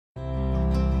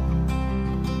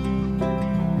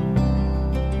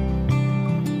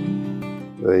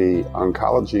The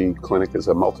oncology clinic is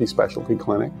a multi-specialty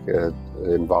clinic. It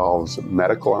involves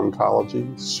medical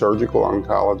oncology, surgical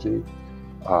oncology,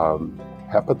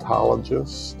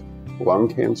 hepatologist, lung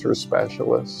cancer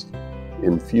specialist,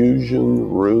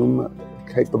 infusion room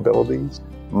capabilities,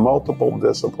 multiple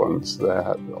disciplines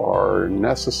that are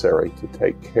necessary to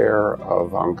take care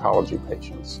of oncology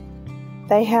patients.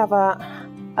 They have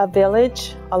a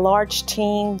village, a large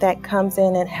team that comes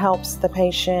in and helps the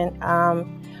patient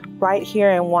right here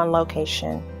in one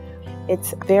location.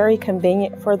 It's very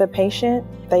convenient for the patient.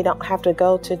 They don't have to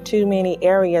go to too many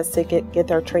areas to get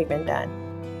their treatment done.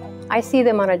 I see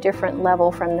them on a different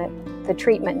level from the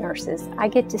treatment nurses. I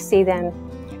get to see them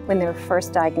when they're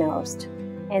first diagnosed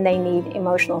and they need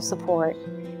emotional support.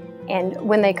 And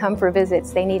when they come for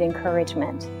visits, they need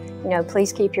encouragement. You know,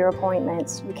 please keep your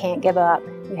appointments. You can't give up.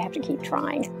 You have to keep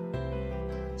trying.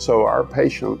 So our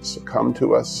patients come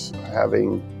to us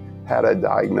having had a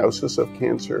diagnosis of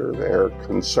cancer. They're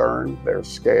concerned, they're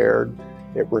scared.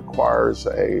 It requires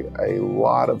a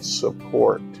lot of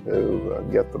support to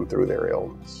get them through their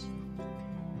illness.